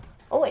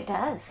 Oh, it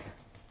does.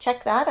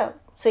 Check that out.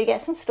 So you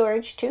get some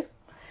storage too.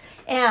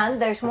 And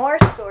there's more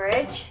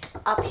storage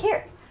up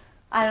here.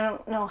 I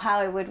don't know how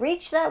I would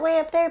reach that way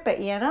up there, but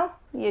you know,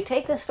 you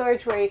take the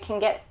storage where you can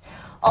get.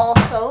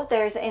 Also,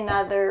 there's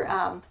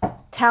another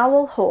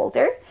towel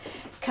holder.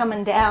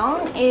 Coming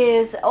down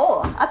is,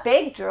 oh, a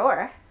big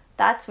drawer.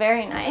 That's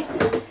very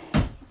nice.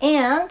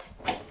 And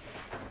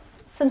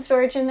some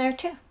storage in there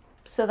too.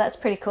 So that's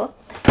pretty cool.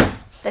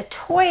 The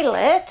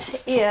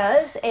toilet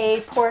is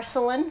a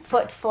porcelain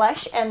foot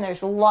flush, and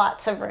there's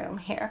lots of room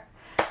here.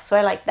 So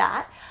I like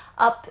that.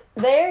 Up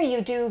there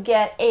you do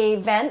get a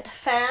vent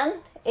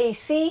fan,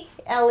 AC,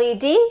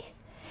 LED,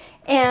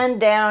 and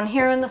down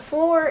here on the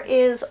floor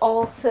is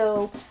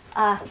also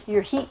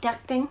your heat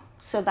ducting,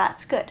 so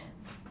that's good.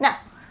 Now,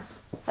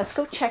 let's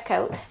go check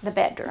out the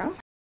bedroom.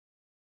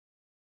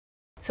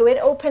 So it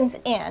opens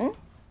in,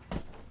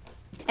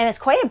 and it's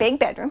quite a big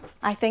bedroom,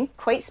 I think,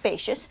 quite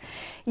spacious.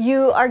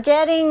 You are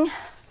getting,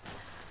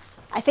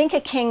 I think, a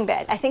king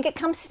bed. I think it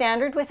comes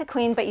standard with a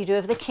queen, but you do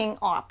have the king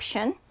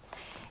option.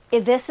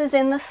 This is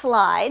in the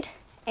slide,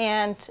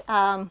 and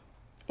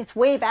it's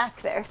way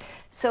back there.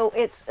 So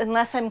it's,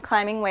 unless I'm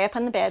climbing way up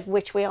on the bed,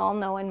 which we all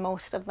know in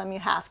most of them you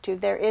have to,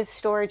 there is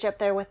storage up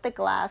there with the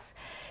glass.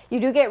 You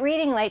do get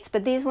reading lights,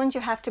 but these ones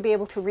you have to be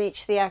able to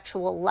reach the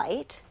actual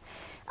light.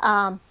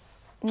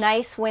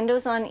 Nice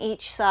windows on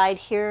each side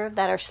here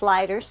that are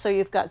sliders, so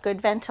you've got good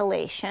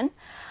ventilation.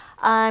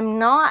 I'm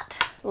not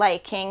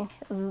liking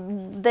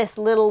this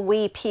little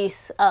wee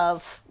piece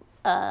of,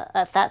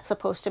 if that's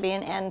supposed to be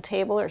an end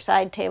table or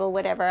side table,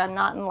 whatever, I'm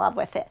not in love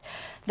with it.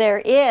 There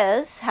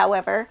is,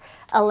 however,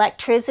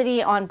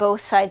 electricity on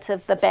both sides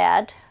of the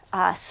bed,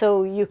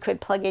 so you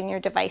could plug in your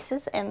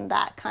devices and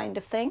that kind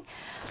of thing.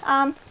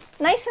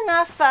 Nice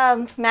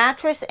enough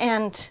mattress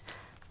and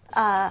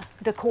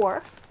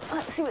decor.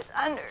 Let's see what's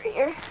under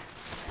here.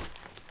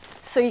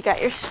 So you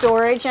got your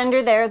storage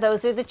under there.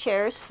 Those are the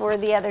chairs for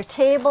the other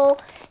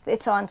table.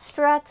 It's on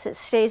struts, it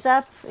stays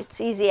up,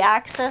 it's easy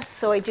access,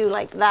 so I do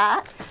like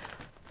that.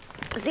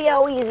 See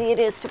how easy it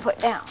is to put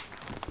down.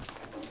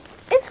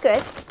 It's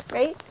good,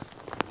 right?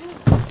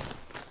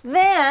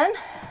 Then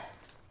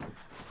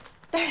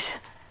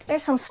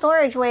there's some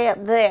storage way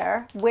up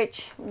there,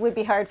 which would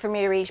be hard for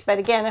me to reach. But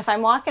again, if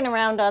I'm walking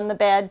around on the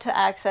bed to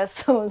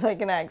access those, I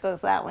can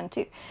access that one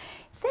too.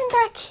 Then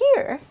back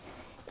here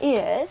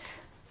is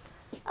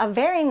a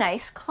very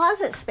nice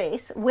closet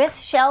space with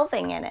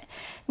shelving in it.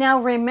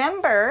 Now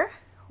remember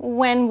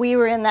when we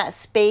were in that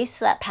space,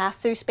 that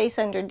pass-through space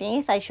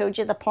underneath, I showed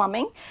you the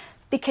plumbing,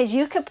 because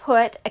you could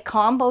put a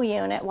combo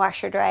unit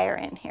washer dryer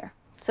in here.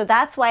 So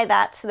that's why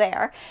that's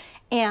there.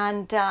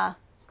 And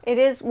it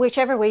is,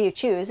 whichever way you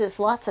choose, is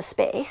lots of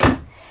space.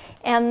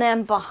 And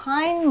then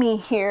behind me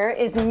here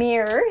is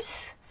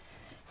mirrors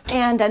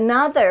and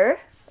another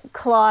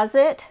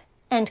closet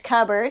and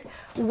cupboard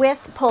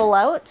with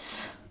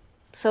pull-outs.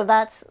 So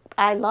that's,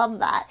 I love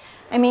that.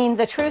 I mean,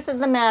 the truth of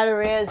the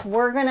matter is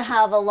we're gonna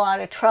have a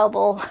lot of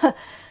trouble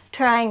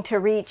trying to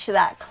reach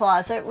that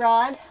closet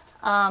rod.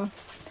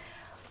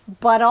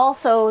 But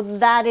also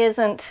that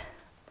isn't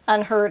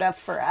unheard of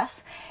for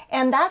us.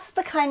 And that's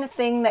the kind of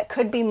thing that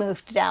could be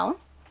moved down,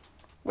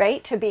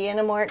 right, to be in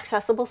a more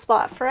accessible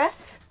spot for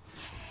us.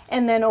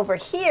 And then over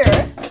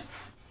here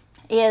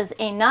is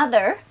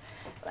another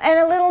and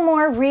a little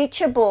more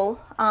reachable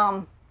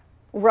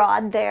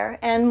rod there,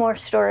 and more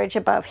storage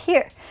above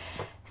here.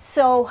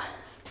 So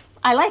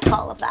I like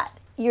all of that.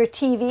 Your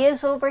TV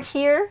is over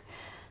here,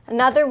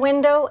 another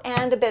window,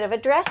 and a bit of a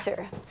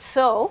dresser.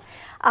 So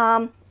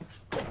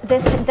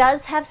this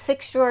does have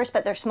 6 drawers,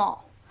 but they're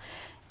small.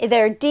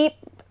 They're deep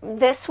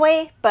this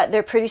way, but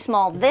they're pretty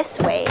small this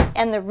way.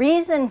 And the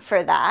reason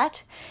for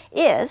that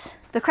is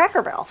the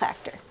Cracker Barrel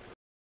factor.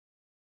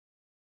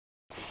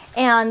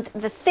 And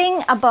the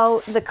thing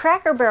about the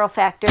Cracker Barrel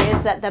factor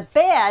is that the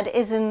bed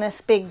is in this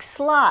big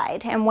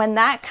slide. And when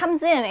that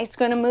comes in, it's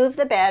going to move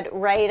the bed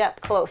right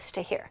up close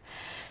to here.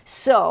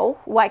 So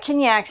what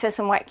can you access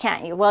and what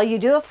can't you? Well, you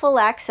do have full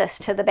access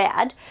to the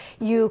bed.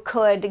 You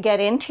could get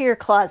into your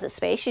closet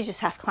space. You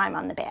just have to climb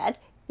on the bed.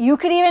 You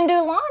could even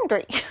do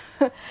laundry.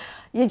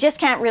 You just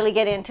can't really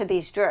get into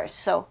these drawers.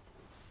 So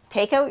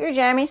take out your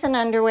jammies and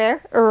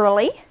underwear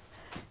early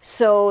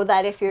so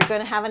that if you're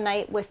going to have a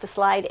night with the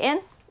slide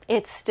in,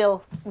 it's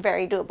still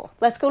very doable.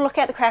 Let's go look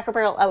at the Cracker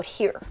Barrel out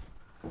here.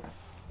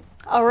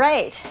 All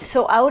right,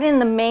 so out in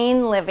the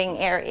main living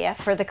area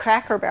for the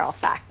Cracker Barrel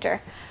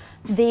factor,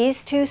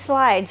 these two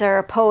slides are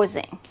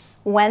opposing.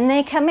 when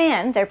they come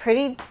in, they're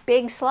pretty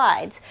big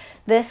slides.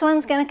 This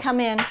one's going to come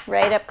in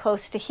right up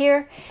close to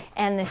here,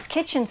 and this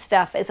kitchen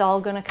stuff is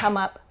all going to come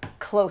up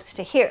close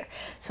to here.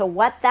 So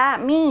what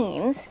that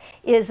means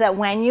is that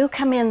when you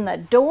come in the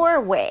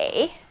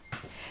doorway,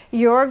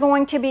 you're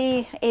going to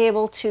be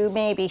able to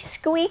maybe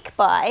squeak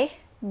by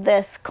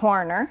this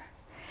corner,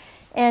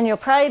 and you'll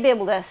probably be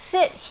able to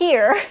sit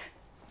here.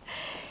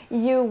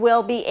 You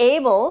will be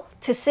able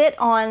to sit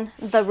on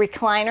the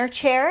recliner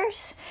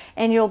chairs,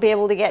 and you'll be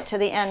able to get to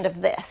the end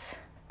of this.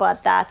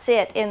 But that's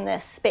it in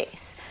this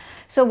space.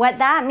 So what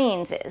that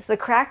means is the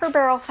Cracker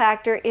Barrel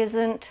factor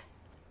isn't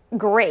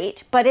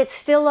great, but it's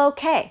still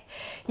okay.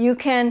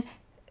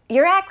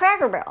 You're at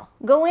Cracker Barrel.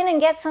 Go in and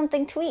get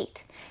something to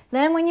eat.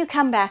 Then when you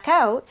come back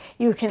out,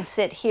 you can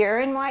sit here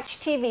and watch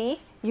TV.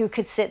 You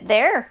could sit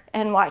there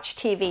and watch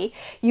TV.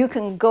 You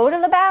can go to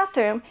the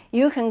bathroom.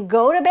 You can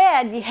go to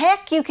bed.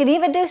 Heck, you could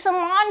even do some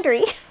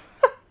laundry.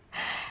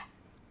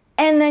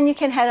 And then you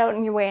can head out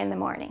on your way in the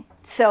morning.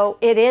 So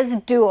it is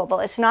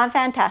doable. It's not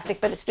fantastic,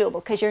 but it's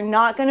doable because you're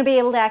not going to be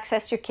able to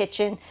access your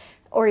kitchen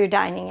or your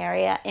dining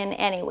area in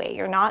any way.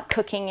 You're not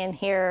cooking in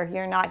here.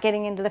 You're not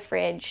getting into the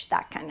fridge,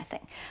 that kind of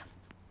thing.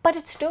 But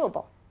it's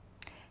doable.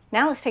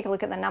 Now let's take a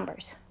look at the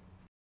numbers.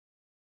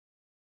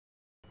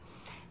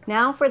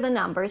 Now for the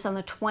numbers on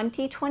the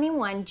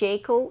 2021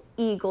 Jayco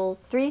Eagle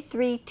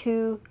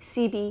 332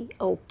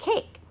 CBO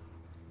cake.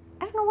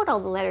 I don't know what all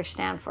the letters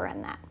stand for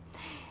in that.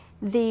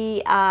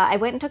 I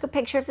went and took a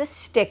picture of the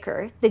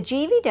sticker. The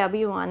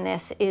GVW on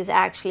this is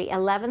actually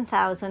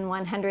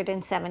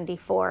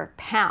 11,174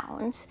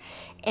 pounds,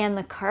 and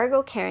the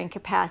cargo carrying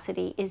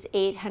capacity is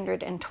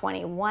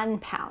 821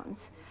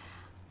 pounds.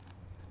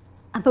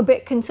 I'm a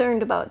bit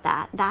concerned about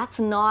that. That's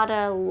not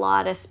a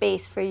lot of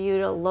space for you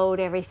to load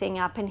everything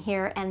up in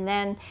here, and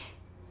then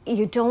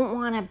you don't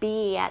want to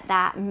be at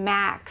that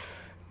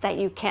max that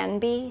you can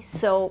be.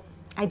 So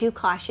I do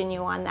caution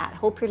you on that.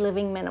 Hope you're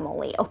living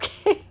minimally,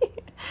 okay?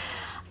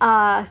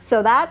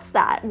 So that's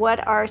that.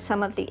 What are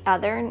some of the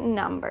other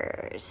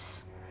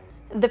numbers?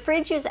 The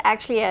fridge is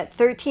actually at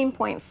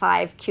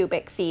 13.5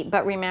 cubic feet,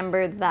 but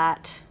remember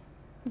that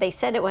they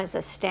said it was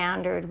a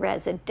standard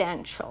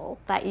residential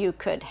that you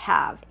could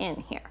have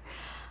in here.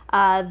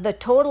 The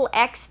total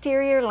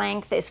exterior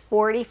length is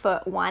 40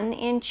 foot 1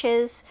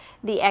 inches.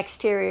 The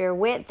exterior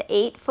width,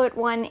 8 foot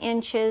 1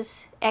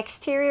 inches.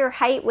 Exterior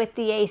height with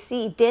the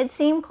AC did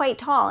seem quite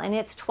tall, and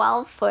it's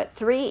 12 foot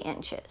 3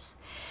 inches.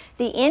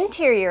 The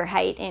interior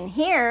height in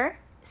here,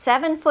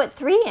 7 foot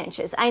 3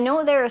 inches. I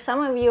know there are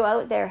some of you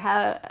out there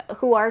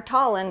who are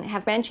tall and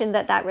have mentioned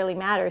that that really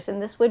matters,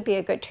 and this would be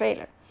a good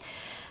trailer.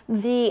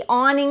 The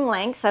awning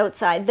length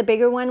outside, the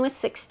bigger one was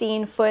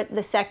 16 foot,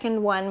 the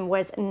second one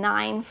was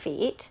 9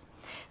 feet.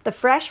 The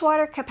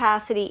freshwater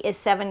capacity is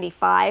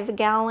 75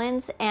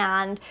 gallons,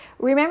 and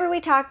remember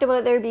we talked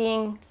about there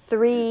being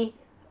 3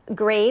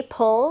 gray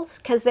pulls,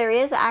 because there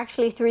is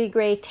actually 3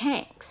 gray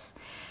tanks.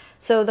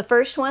 So the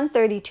first one,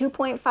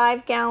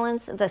 32.5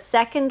 gallons, the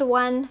second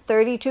one,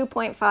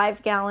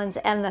 32.5 gallons,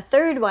 and the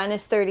third one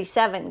is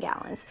 37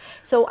 gallons.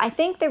 So I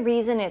think the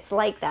reason it's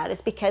like that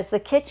is because the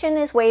kitchen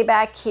is way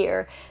back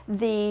here,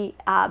 the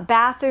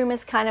bathroom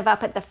is kind of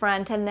up at the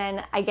front, and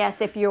then I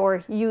guess if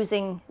you're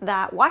using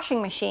that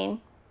washing machine,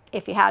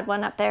 if you had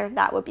one up there,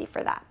 that would be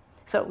for that.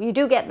 So you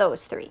do get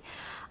those 3.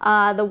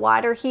 The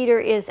water heater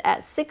is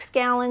at 6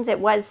 gallons.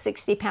 It was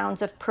 60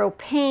 pounds of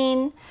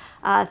propane,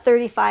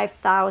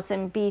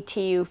 35,000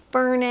 BTU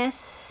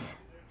furnace.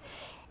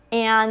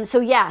 And so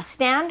yeah,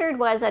 standard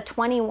was a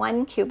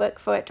 21 cubic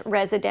foot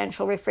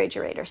residential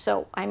refrigerator.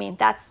 So I mean,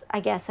 that's, I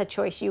guess, a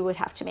choice you would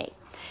have to make.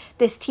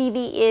 This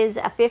TV is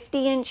a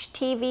 50-inch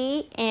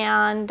TV,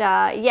 and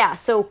yeah,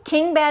 so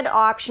king bed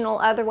optional,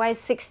 otherwise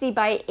 60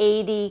 by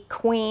 80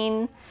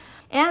 queen.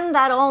 And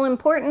that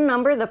all-important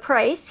number, the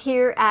price,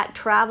 here at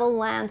Travel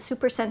Land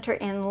Supercenter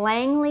in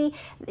Langley,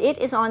 it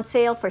is on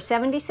sale for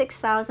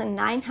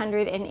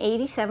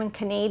 76,987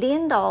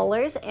 Canadian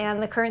dollars,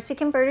 and the currency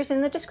converter's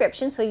in the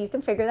description, so you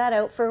can figure that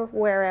out for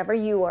wherever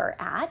you are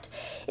at.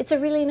 It's a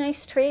really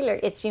nice trailer.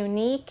 It's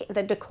unique.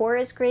 The decor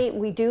is great.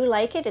 We do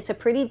like it. It's a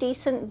pretty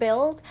decent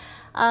build.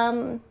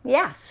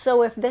 Yeah,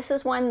 so if this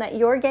is one that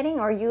you're getting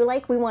or you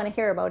like, we want to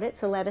hear about it,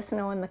 so let us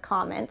know in the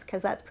comments,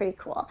 because that's pretty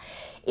cool.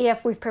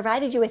 If we've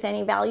provided you with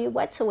any value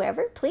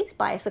whatsoever, please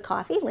buy us a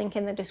coffee, link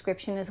in the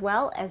description as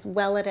well at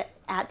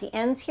the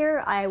ends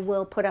here. I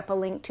will put up a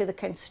link to the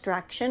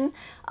construction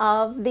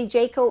of the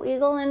Jayco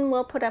Eagle, and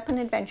we'll put up an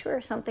adventure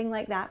or something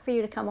like that for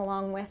you to come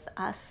along with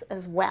us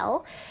as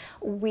well.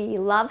 We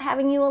love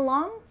having you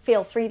along.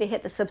 Feel free to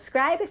hit the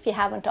subscribe if you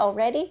haven't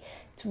already.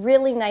 It's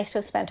really nice to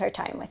have spent our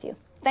time with you.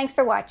 Thanks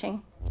for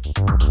watching.